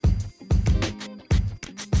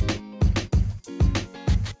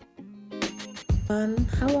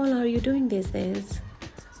How all are you doing these days?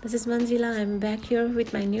 This is Manjila. I'm back here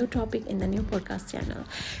with my new topic in the new podcast channel.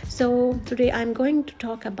 So today I'm going to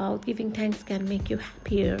talk about giving thanks can make you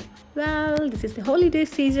happier. Well, this is the holiday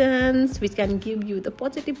seasons which can give you the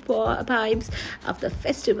positive vibes of the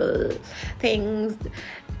festival things,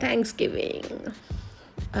 Thanksgiving,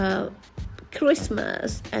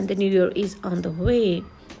 Christmas, and the New Year is on the way.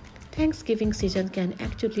 Thanksgiving season can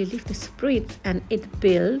actually lift the spirits and it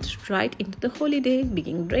builds right into the holiday,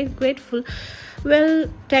 being grateful. Well,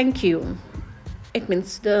 thank you. It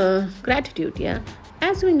means the gratitude, yeah.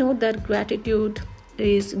 As we know that gratitude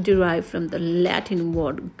is derived from the Latin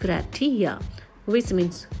word gratia, which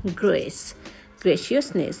means grace,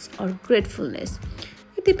 graciousness, or gratefulness.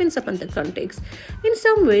 It depends upon the context. In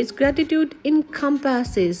some ways, gratitude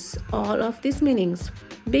encompasses all of these meanings.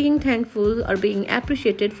 Being thankful or being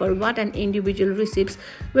appreciated for what an individual receives,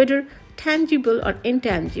 whether tangible or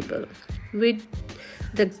intangible. With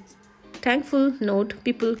the thankful note,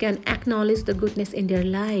 people can acknowledge the goodness in their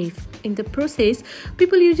life. In the process,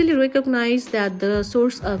 people usually recognize that the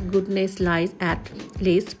source of goodness lies at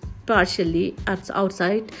least partially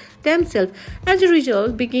outside themselves. As a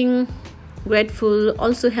result, being grateful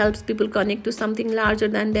also helps people connect to something larger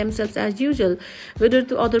than themselves as usual, whether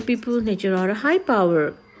to other people, nature, or a high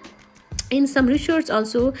power. In some research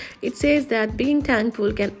also, it says that being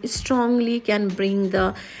thankful can bring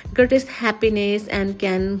the greatest happiness and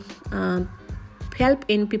can help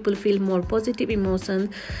in people feel more positive emotions,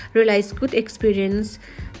 realize good experience,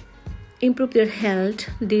 improve their health,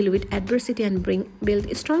 deal with adversity, and build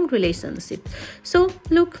a strong relationship. So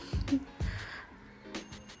look,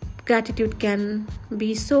 gratitude can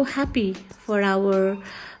be so happy for our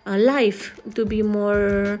life to be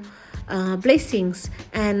more blessings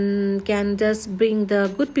and can just bring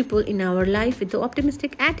the good people in our life with the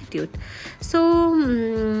optimistic attitude.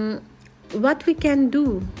 So what we can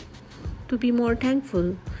do to be more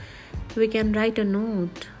thankful? We can write a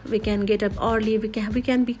note, we can get up early, we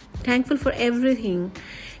can be thankful for everything.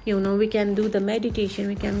 We can do the meditation,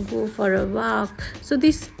 we can go for a walk. So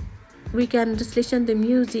this, we can just listen to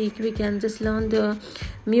music, we can just learn the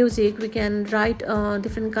music, we can write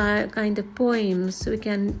different kind of poems, we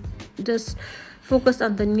can just focus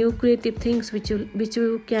on the new creative things which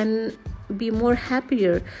you can be more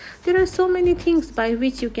happier. There are so many things by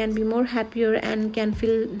which you can be more happier and can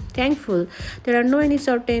feel thankful. There are no any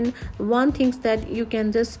certain one things that you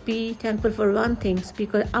can just be thankful for one things,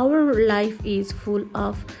 because our life is full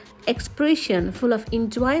of expression, full of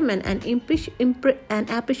enjoyment and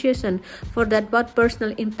appreciation for that what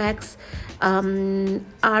personal impacts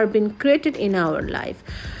are being created in our life.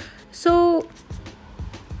 So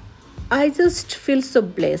I just feel so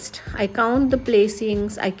blessed. I count the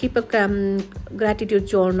blessings. I keep a gratitude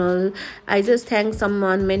journal. I just thank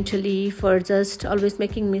someone mentally for just always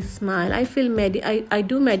making me smile. I feel I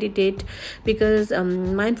do meditate because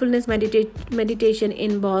mindfulness meditation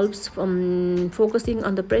involves focusing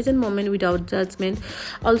on the present moment without judgment.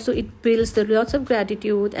 Also, it builds the lots of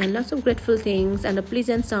gratitude and lots of grateful things, and the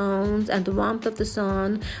pleasant sounds and the warmth of the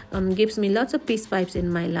sun gives me lots of peace vibes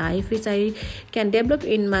in my life, which I can develop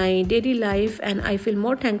in my daily life, and I feel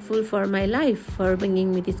more thankful for my life for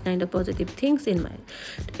bringing me this kind of positive things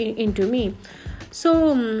into me.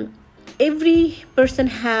 So every person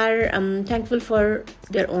are thankful for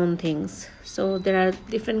their own things. So there are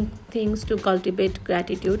different things to cultivate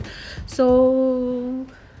gratitude. So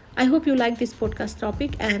I hope you like this podcast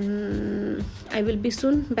topic, and I will be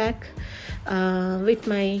soon back with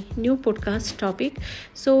my new podcast topic.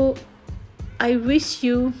 So I wish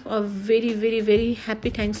you a very, very, very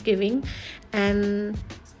happy Thanksgiving, and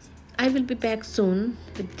I will be back soon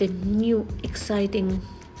with the new exciting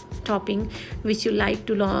topic which you like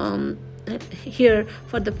to hear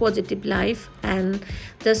for the positive life and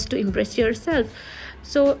just to impress yourself.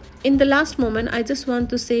 So in the last moment, I just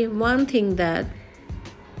want to say one thing, that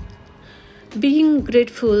being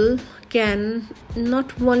grateful can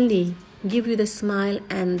not only give you the smile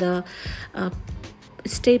and the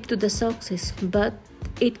step to the success, but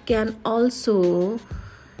it can also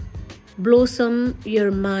blossom your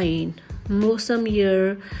mind, blossom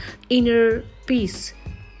your inner peace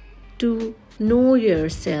to know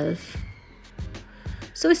yourself.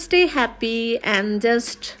 So stay happy and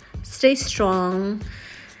just stay strong.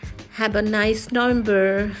 Have a nice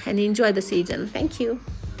November and enjoy the season. Thank you.